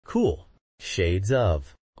Cool Shades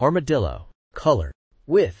of Armadillo color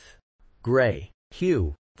with gray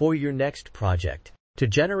hue for your next project. To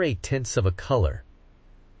generate tints of a color,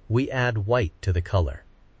 we add white to the color,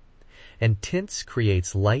 and tints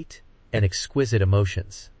creates light and exquisite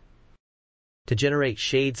emotions. To generate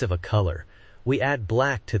shades of a color, we add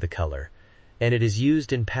black to the color, and it is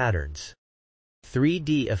used in patterns.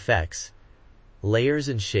 3D effects, layers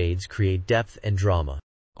and shades create depth and drama.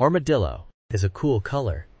 Armadillo is a cool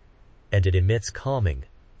color, and it emits calming,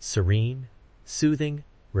 serene, soothing,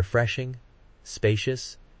 refreshing,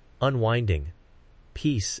 spacious, unwinding,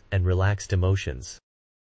 peace and relaxed emotions.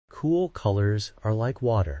 Cool colors are like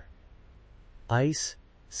water, ice,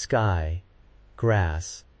 sky,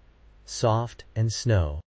 grass, soft and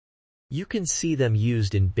snow. You can see them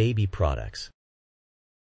used in baby products,